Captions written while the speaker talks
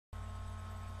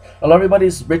Hello everybody,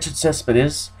 it's Richard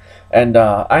Cespedes, and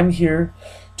I'm here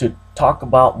to talk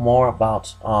about more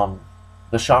about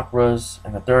the chakras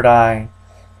and the third eye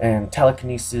and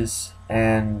telekinesis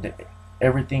and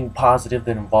everything positive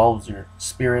that involves your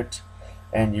spirit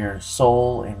and your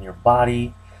soul and your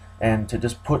body, and to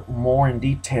just put more in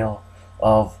detail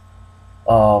of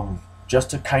just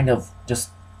to kind of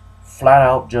just flat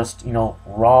out just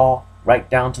raw right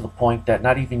down to the point that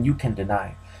not even you can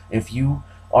deny. If you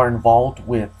are involved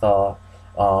with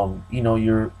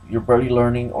you're barely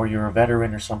learning or you're a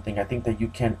veteran or something, I think that you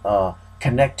can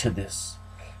connect to this.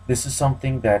 This is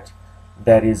something that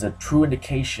is a true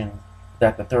indication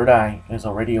that the third eye is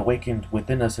already awakened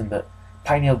within us in the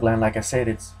pineal gland. Like I said,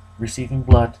 it's receiving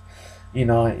blood,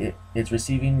 it's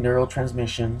receiving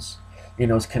neurotransmissions,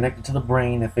 it's connected to the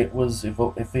brain. If it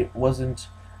wasn't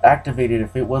activated,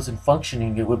 if it wasn't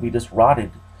functioning, it would be just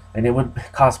rotted and it would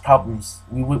cause problems.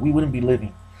 We wouldn't be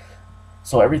living.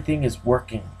 So everything is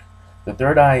working. The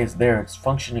third eye is there. It's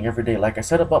functioning every day. Like I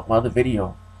said about my other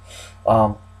video,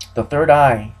 the third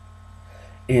eye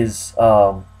is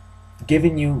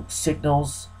giving you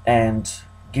signals and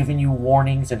giving you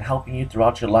warnings and helping you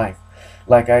throughout your life.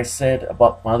 Like I said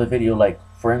about my other video, like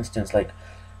for instance, like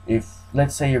if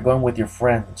let's say you're going with your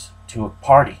friends to a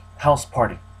party, house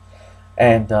party,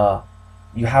 and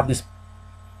you have this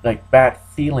like bad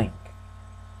feeling,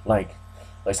 like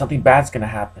something bad's gonna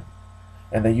happen,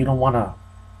 and then you don't want to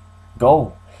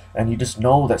go, and you just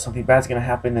know that something bad's gonna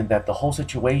happen, and that the whole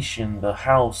situation, the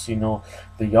house,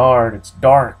 the yard, it's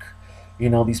dark,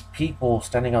 these people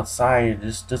standing outside, it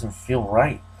just doesn't feel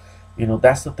right.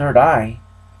 That's the third eye.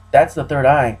 That's the third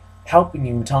eye helping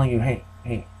you and telling you, hey,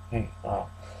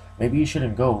 maybe you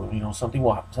shouldn't go.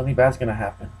 Something bad's gonna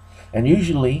happen, and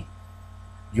usually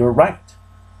you're right.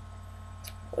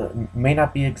 May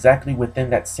not be exactly within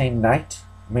that same night,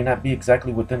 may not be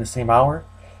exactly within the same hour,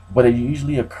 but it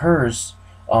usually occurs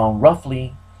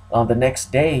roughly the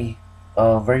next day,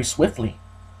 very swiftly.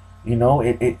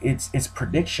 It's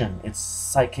prediction, it's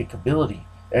psychic ability.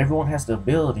 Everyone has the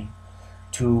ability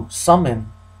to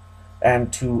summon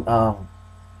and to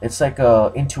it's like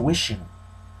intuition.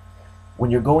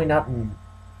 When you're going out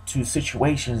into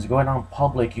situations, going out in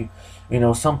public,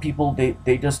 some people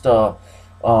they just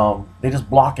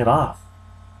block it off.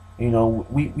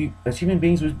 We as human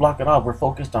beings, we just block it off. We're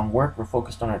focused on work, we're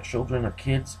focused on our children, our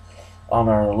kids, on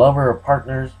our lover or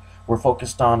partners. We're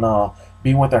focused on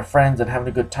being with our friends and having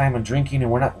a good time and drinking,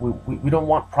 and we don't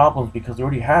want problems because we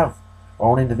already have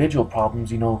our own individual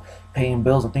problems, paying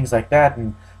bills and things like that,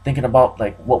 and thinking about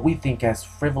like what we think as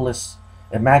frivolous,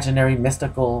 imaginary,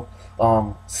 mystical,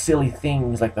 silly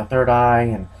things like the third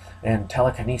eye and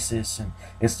telekinesis. And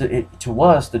to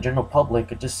us, the general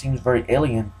public, it just seems very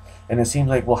alien, and it seems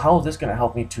like, well, how is this going to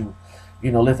help me to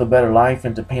live a better life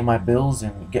and to pay my bills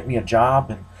and get me a job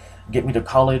and get me to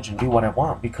college and do what I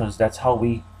want, because that's how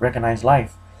we recognize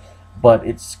life. But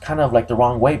it's kind of like the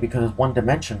wrong way, because it's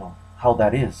one-dimensional how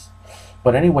that is.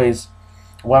 But anyways,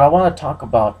 what I want to talk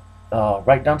about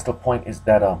right down to the point is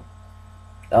that I'm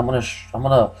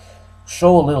gonna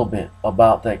show a little bit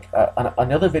about, like,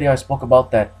 another video I spoke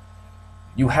about, that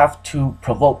you have to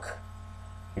provoke.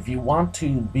 If you want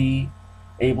to be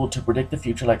able to predict the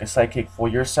future like a psychic, for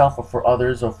yourself or for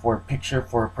others, or for a picture,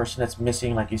 for a person that's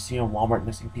missing, like you see in Walmart,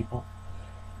 missing people,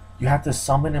 you have to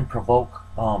summon and provoke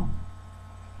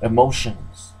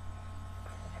emotions.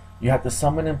 You have to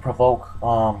summon and provoke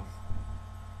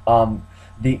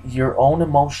your own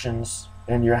emotions,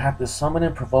 and you have to summon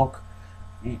and provoke,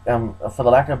 for the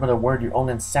lack of a better word, your own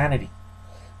insanity.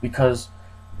 Because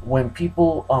when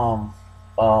people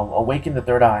awaken the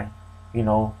third eye,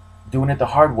 doing it the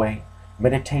hard way,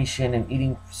 meditation and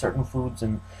eating certain foods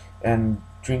and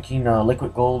drinking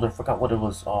liquid gold, I forgot what it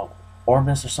was,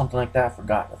 Ormus or something like that, I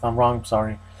forgot. If I'm wrong, I'm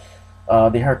sorry.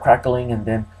 They heard crackling, and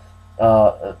then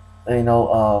they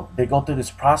go through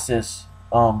this process.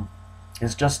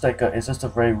 It's just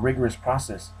a very rigorous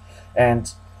process,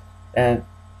 and and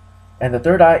the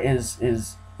third eye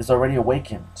is already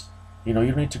awakened. You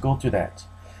don't need to go through that.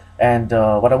 And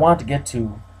what I wanted to get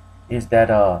to is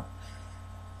that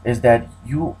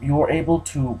you are able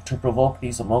to provoke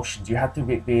these emotions. You have to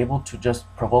be able to just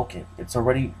provoke it. It's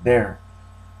already there.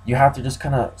 You have to just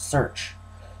kind of search,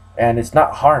 and it's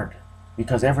not hard,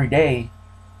 because every day,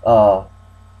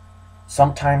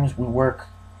 sometimes we work,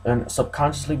 and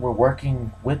subconsciously we're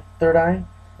working with third eye,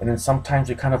 and then sometimes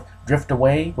we kind of drift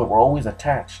away, but we're always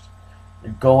attached. We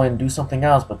go and do something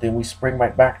else, but then we spring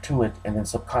right back to it, and then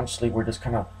subconsciously we're just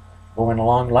kind of going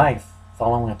along life,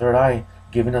 following the third eye,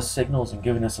 giving us signals and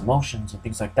giving us emotions and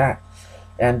things like that.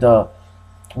 And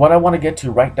what I want to get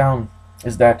to right down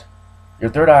is that your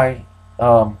third eye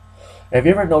Um, have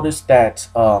you ever noticed that,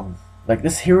 like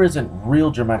this here is a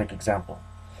real dramatic example.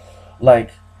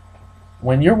 Like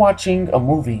when you're watching a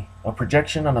movie, a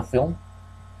projection on a film,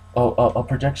 a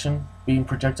projection being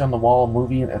projected on the wall, a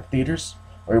movie at theaters,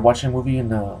 or you're watching a movie in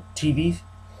the TV,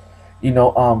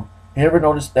 have you ever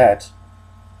noticed that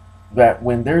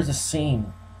when there's a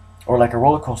scene, or like a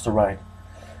roller coaster ride,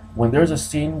 when there's a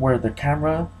scene where the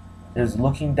camera is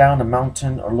looking down a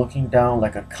mountain or looking down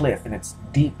like a cliff and it's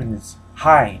deep and it's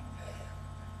high,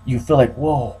 you feel like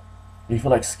whoa, you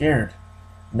feel like scared.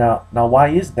 Now, why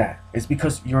is that? It's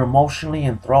because you're emotionally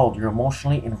enthralled, you're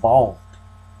emotionally involved,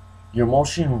 you're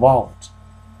emotionally involved.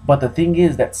 But the thing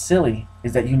is that silly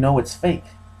is that you know it's fake.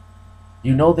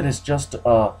 You know that it's just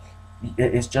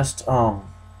it's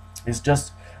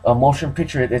just a motion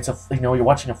picture. It's a you're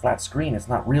watching a flat screen. It's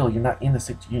not real. You're not in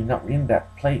you're not in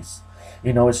that place.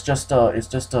 It's just a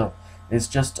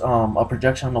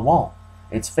projection on the wall.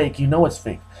 It's fake. You know it's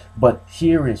fake. But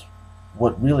here is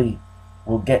what really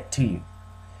will get to you.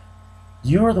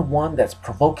 You're the one that's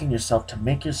provoking yourself to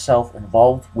make yourself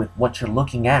involved with what you're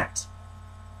looking at.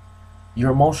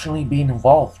 You're emotionally being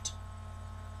involved.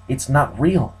 It's not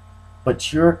real,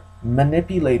 but you're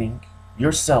manipulating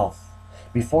yourself.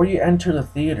 Before you enter the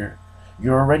theater,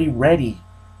 you're already ready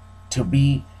to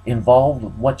be involved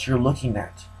with what you're looking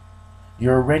at.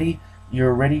 You're already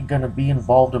gonna be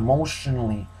involved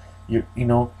emotionally.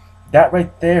 That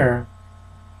right there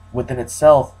within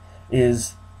itself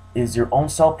is your own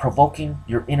self provoking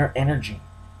your inner energy,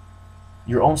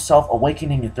 your own self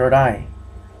awakening your third eye.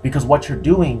 Because what you're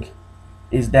doing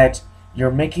is that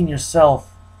you're making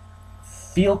yourself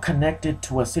feel connected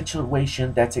to a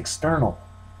situation that's external,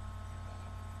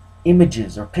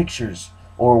 images or pictures,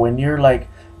 or when you're like,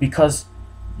 because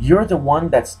you're the one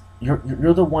that's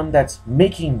you're the one that's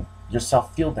making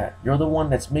yourself feel that. You're the one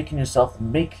that's making yourself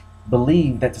make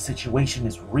believe that the situation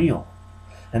is real.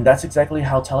 And that's exactly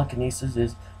how telekinesis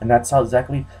is, and that's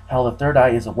exactly how the third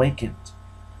eye is awakened.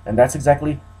 And that's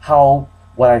exactly how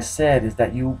what I said is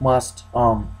that you must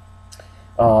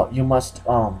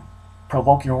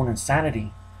provoke your own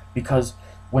insanity, because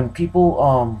when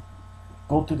people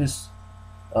go through this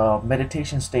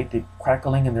meditation state, the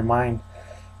crackling in their mind,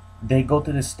 they go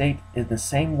through this state in the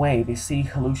same way. They see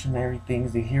hallucinatory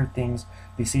things, they hear things,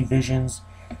 they see visions,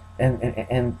 and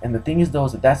the thing is though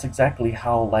is that that's exactly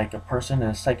how like a person in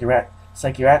a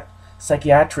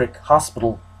psychiatric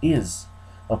hospital is,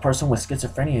 a person with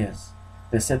schizophrenia is.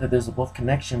 They said that there's a both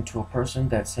connection to a person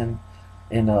that's in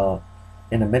a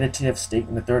in a meditative state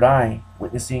in the third eye,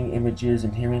 witnessing images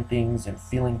and hearing things and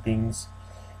feeling things.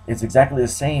 It's exactly the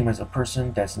same as a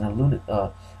person that's in a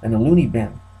loony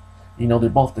bin. They're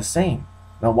both the same.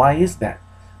 Now, why is that?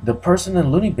 The person in the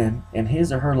loony bin in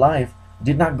his or her life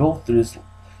did not go through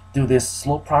this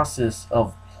slow process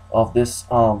of this.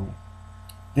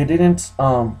 They didn't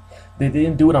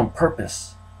do it on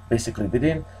purpose. Basically, they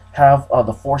didn't have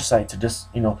the foresight to just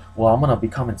well, I'm gonna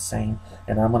become insane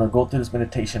and I'm gonna go through this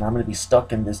meditation. I'm gonna be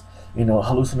stuck in this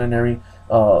hallucinatory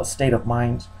state of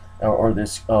mind, or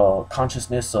this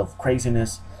consciousness of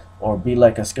craziness, or be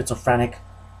like a schizophrenic.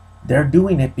 They're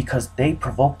doing it because they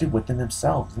provoked it within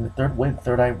themselves. And the third way, the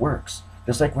third eye works.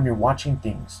 Just like when you're watching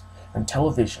things on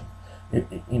television,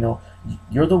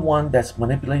 you're the one that's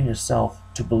manipulating yourself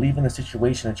to believe in the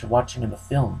situation that you're watching in the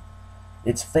film.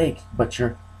 It's fake, but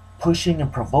you're pushing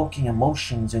and provoking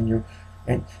emotions, and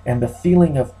the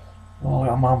feeling of, oh,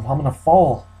 I'm gonna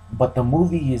fall. But the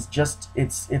movie is just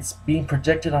it's being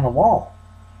projected on a wall.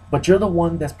 But you're the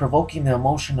one that's provoking the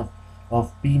emotion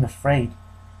of being afraid,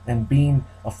 and being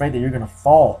afraid that you're gonna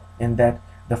fall, and that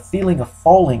the feeling of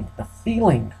falling, the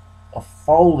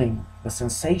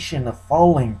sensation of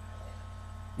falling,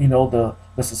 the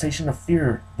sensation of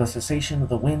fear, the sensation of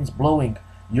the winds blowing,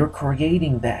 you're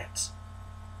creating that.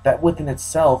 That within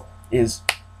itself is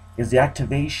the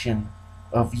activation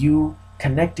of you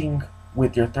connecting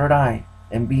with your third eye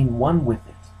and being one with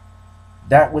it.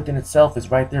 That within itself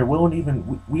is right there.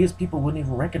 We as people wouldn't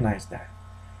even recognize that.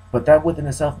 But that within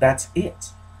itself, that's it.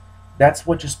 That's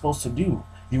what you're supposed to do.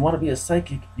 If you want to be a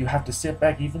psychic, you have to sit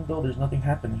back even though there's nothing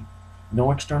happening.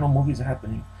 No external movies are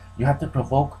happening. You have to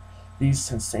provoke these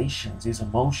sensations, these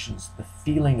emotions, the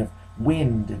feeling of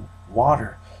wind and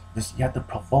water. You have to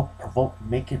provoke,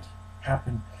 make it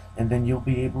happen, and then you'll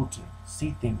be able to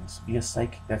see things, be a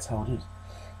psychic. That's how it is.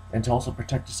 And to also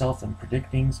protect yourself and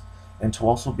predict things, and to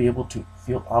also be able to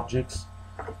feel objects,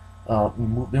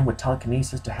 move in with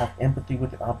telekinesis, to have empathy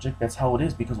with the object. That's how it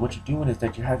is, because what you're doing is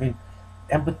that you're having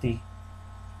empathy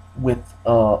with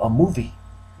a movie.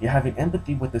 You're having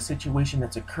empathy with the situation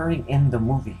that's occurring in the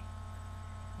movie.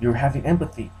 You're having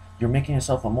empathy. You're making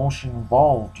yourself emotionally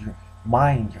involved.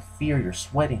 mind, your fear, you're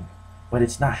sweating, but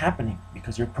it's not happening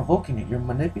because you're provoking it. You're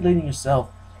manipulating yourself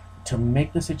to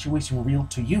make the situation real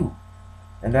to you.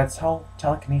 And that's how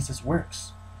telekinesis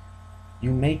works.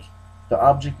 You make the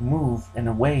object move in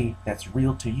a way that's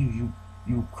real to you.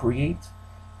 You create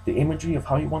the imagery of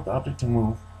how you want the object to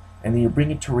move, and then you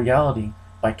bring it to reality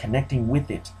by connecting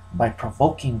with it, by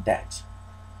provoking that.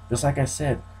 Just like I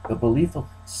said, the belief of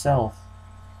self,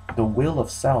 the will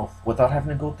of self, without having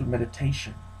to go through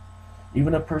meditation.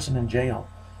 Even a person in jail,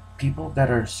 people that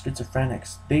are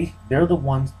schizophrenics, they're the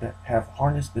ones that have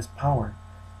harnessed this power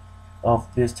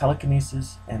of this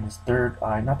telekinesis and this third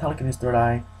eye, not telekinesis, third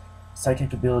eye,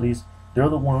 psychic abilities. They're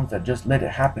the ones that just let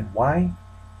it happen. Why?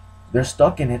 They're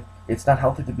stuck in it. It's not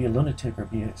healthy to be a lunatic or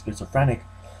be a schizophrenic,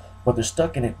 but they're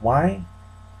stuck in it. Why?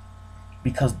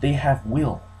 Because they have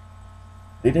will.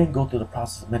 They didn't go through the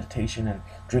process of meditation and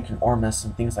drinking Ormus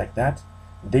and things like that.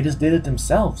 They just did it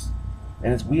themselves.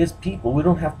 And it's we as people, we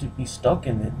don't have to be stuck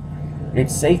in it.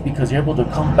 It's safe because you're able to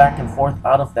come back and forth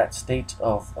out of that state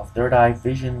of third eye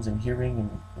visions and hearing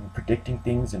and predicting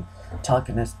things and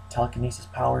telekinesis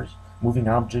powers, moving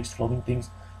objects, floating things.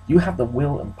 You have the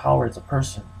will and power as a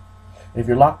person. If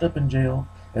you're locked up in jail,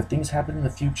 if things happen in the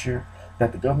future,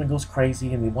 that the government goes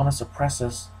crazy and they want to suppress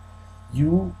us,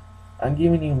 I'm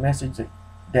giving you a message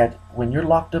that when you're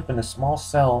locked up in a small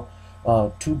cell,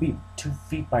 2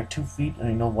 feet by 2 feet,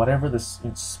 and whatever this,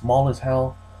 it's small as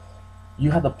hell,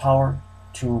 you have the power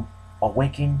to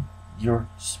awaken your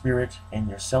spirit and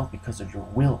yourself because of your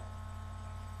will.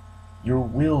 Your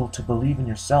will to believe in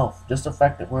yourself. Just the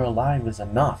fact that we're alive is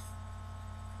enough.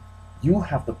 You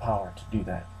have the power to do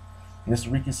that. And this is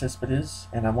Ricky Cespedes,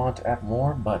 and I want to add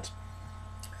more, but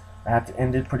I have to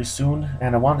end it pretty soon.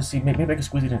 And I want to see, maybe I can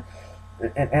squeeze it in.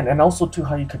 And also too,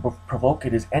 how you can provoke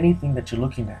it is anything that you're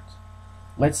looking at.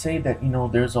 Let's say that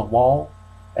there's a wall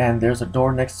and there's a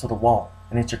door next to the wall,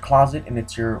 and it's your closet and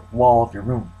it's your wall of your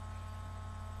room.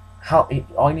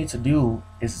 All you need to do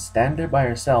is stand there by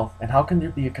yourself, and how can there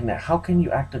be a connect? How can you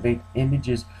activate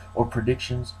images or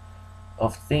predictions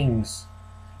of things,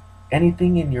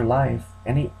 anything in your life,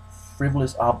 any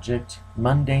frivolous object,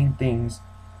 mundane things?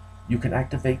 You can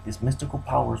activate these mystical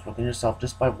powers within yourself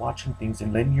just by watching things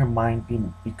and letting your mind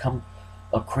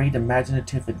create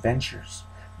imaginative adventures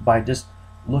by just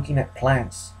looking at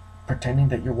plants, pretending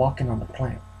that you're walking on the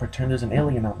plant, pretend there's an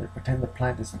alien on there, pretend the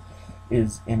plant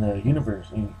is in a universe,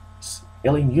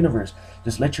 alien universe.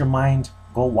 Just let your mind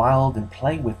go wild and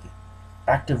play with it.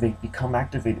 Activate, become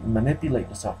activated, manipulate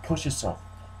yourself, push yourself,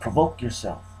 provoke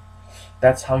yourself.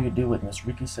 That's how you do it. Miss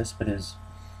Ricky Cespedes.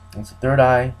 It's the third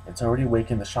eye. It's already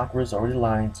awakened. The chakra is already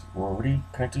aligned. We're already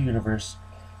connected to the universe.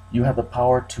 You have the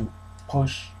power to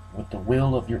push with the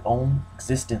will of your own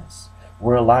existence.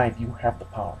 We're alive. You have the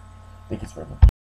power. Thank you very much.